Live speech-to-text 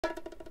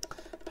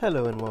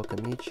Hello and welcome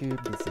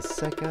YouTube, this is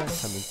Seka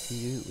coming to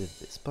you with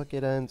this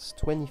Pocket Ants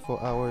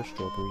 24-hour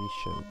strawberry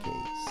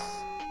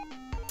showcase.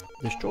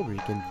 The strawberry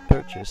can be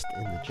purchased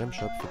in the gem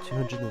shop for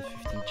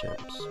 250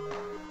 gems.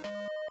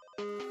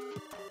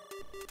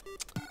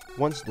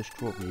 Once the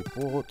strawberry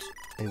bought,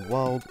 a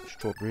wild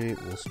strawberry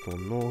will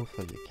spawn north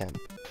of your camp.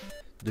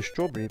 The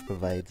strawberry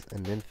provides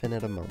an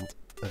infinite amount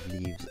of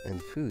leaves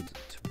and food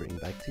to bring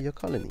back to your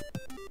colony.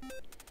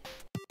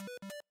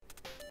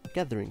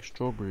 Gathering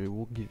strawberry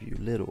will give you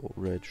little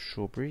red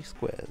strawberry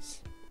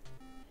squares.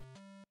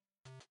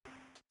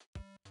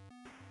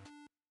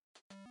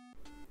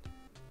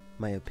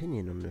 My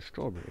opinion on the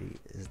strawberry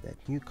is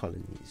that new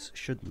colonies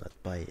should not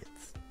buy it.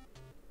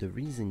 The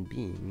reason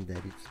being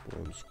that it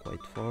spawns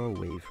quite far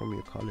away from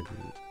your colony,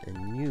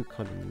 and new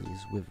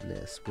colonies with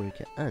less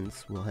worker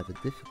ants will have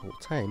a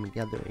difficult time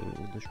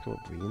gathering the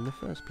strawberry in the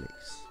first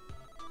place.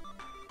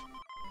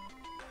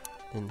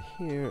 And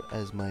here,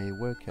 as my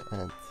worker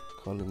ant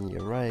colony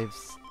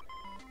arrives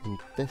and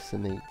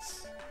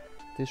decimates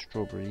this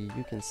strawberry,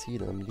 you can see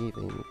them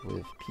leaving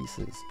with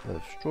pieces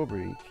of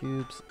strawberry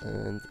cubes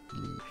and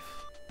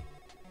leaf.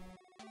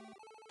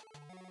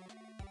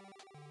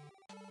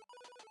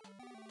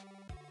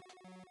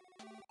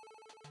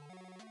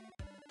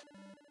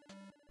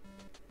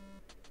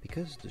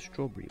 Because the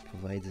strawberry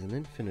provides an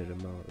infinite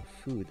amount of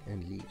food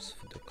and leaves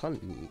for the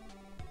colony,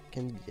 it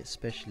can be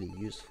especially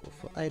useful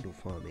for idle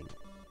farming.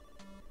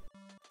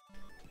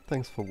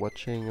 Thanks for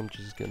watching. I'm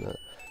just gonna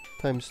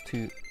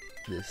 ×2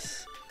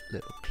 this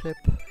little clip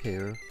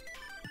here.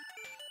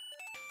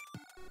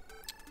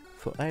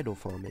 For idle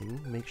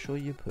farming, make sure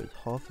you put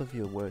half of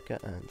your worker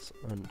ants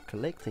on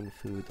collecting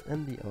food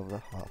and the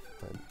other half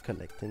on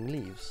collecting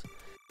leaves.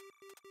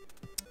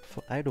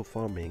 For idle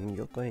farming,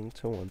 you're going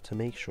to want to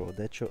make sure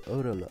that your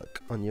auto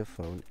lock on your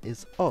phone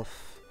is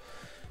off.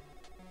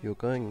 You're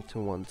going to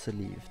want to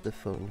leave the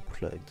phone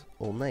plugged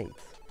all night,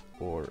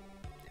 or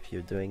if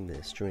you're doing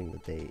this during the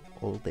day,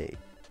 all day.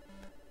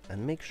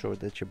 And make sure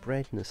that your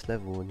brightness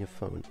level on your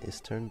phone is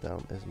turned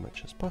down as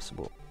much as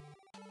possible.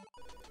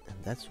 And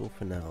that's all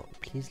for now.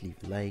 Please leave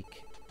a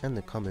like and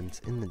a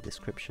comment in the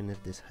description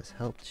if this has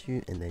helped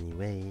you in any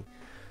way.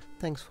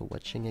 Thanks for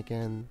watching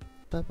again.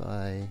 Bye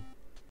bye.